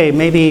 minutes? Okay,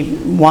 maybe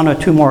 1 or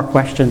 2 more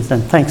questions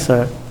then. Thanks,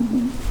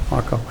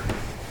 Marco.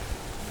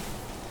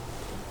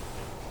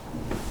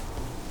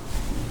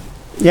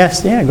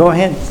 Yes, go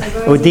ahead.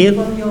 So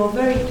Odile? From your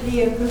very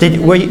clear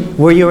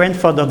were you in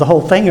for the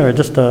whole thing, or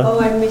just a... Oh,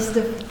 I missed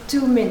the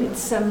 2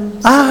 minutes.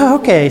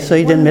 Okay, so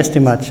you didn't miss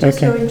too much.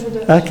 Just your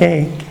introduction.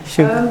 Okay,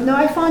 sure. No,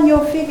 I found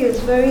your figures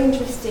very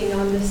interesting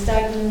on the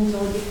stagnant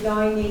or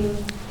declining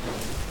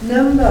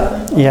number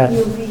of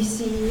new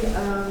VC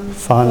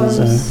funds.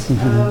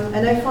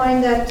 And I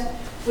find that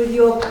with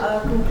your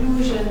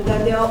conclusion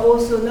that there are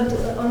also not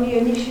only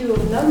an issue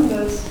of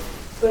numbers,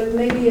 but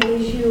maybe an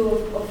issue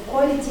of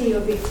quality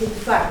of it, in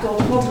fact, or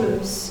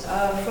problems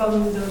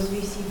from those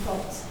VC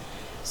funds.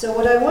 So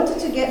what I wanted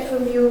to get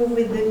from you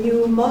with the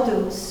new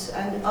models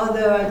and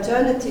other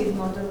alternative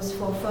models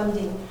for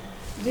funding,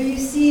 do you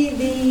see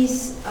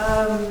these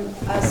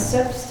as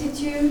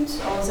substitutes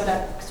or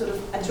sort of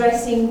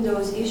addressing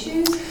those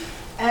issues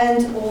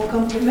and or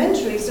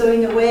complementary? So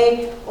in a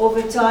way,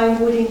 over time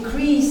would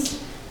increase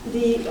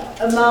the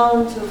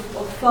amount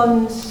of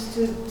funds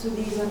to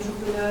these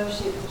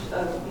entrepreneurs.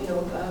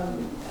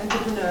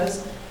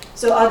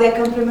 So are they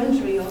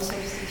complementary or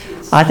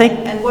substitutes? I think.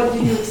 And what do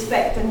you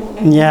expect? And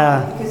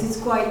because it's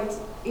quite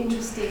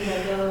interesting.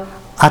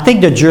 I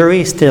think the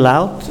jury is still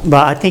out,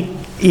 but I think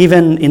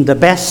even in the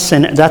best,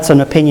 and that's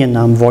an opinion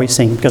I'm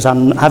voicing because I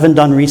haven't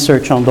done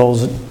research on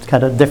those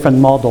kind of different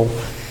model.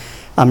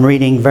 I'm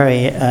reading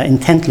very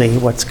intently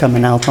what's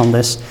coming out on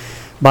this,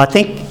 but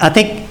I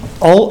think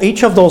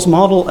each of those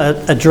models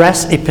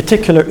address a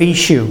particular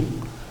issue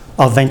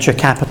of venture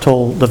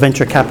capital, the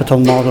venture capital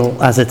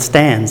model as it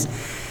stands.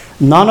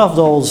 None of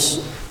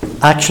those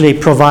actually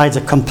provides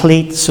a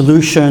complete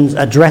solution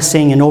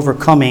addressing and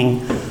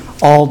overcoming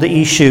all the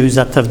issues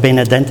that have been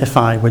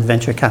identified with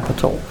venture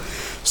capital.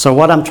 So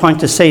what I'm trying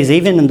to say is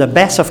even in the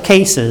best of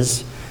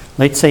cases,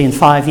 let's say in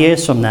 5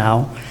 years from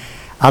now,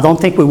 I don't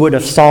think we would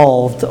have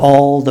solved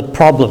all the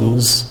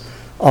problems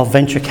of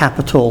venture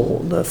capital,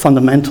 the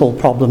fundamental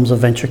problems of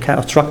venture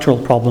capital, structural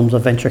problems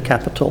of venture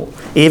capital,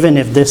 even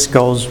if this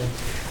goes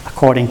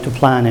according to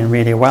plan and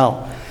really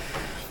well.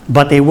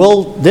 But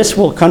this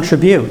will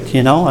contribute,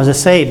 as I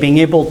say, being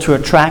able to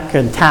attract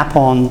and tap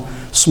on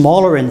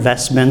smaller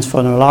investments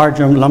for a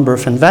larger number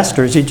of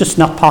investors is just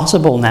not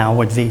possible now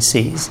with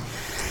VCs.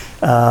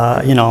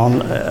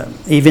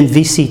 Even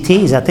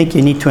VCTs, I think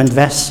you need to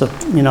invest, I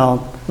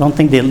don't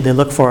think they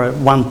look for a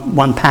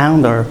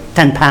 £1 or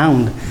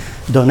 £10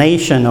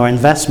 donation or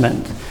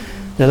investment.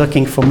 They're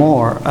looking for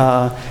more.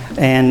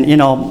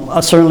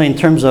 Certainly in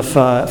terms of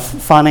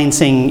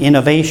financing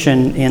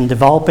innovation in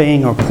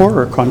developing or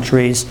poorer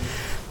countries,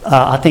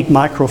 I think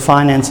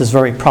microfinance is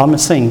very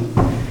promising.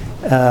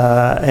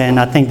 And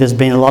I think there's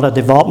been a lot of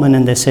development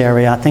in this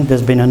area. I think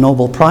there's been a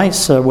Nobel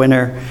Prize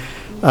winner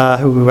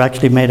who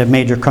actually made a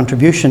major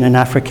contribution in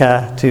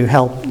Africa to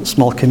help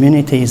small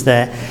communities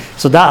there.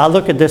 So I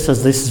look at this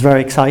as this is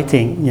very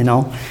exciting,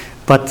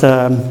 But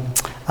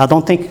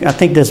I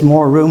think there's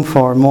more room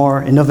for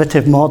more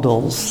innovative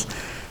models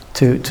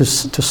to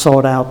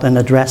sort out and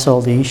address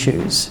all the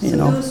issues, you So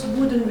know. those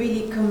wouldn't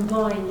really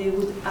combine, they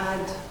would add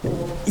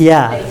or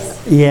Yeah,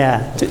 replace.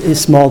 yeah,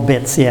 small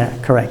bits, yeah,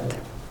 correct.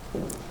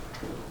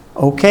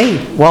 Okay,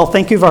 well,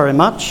 thank you very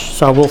much.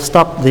 So we'll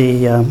stop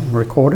the recording.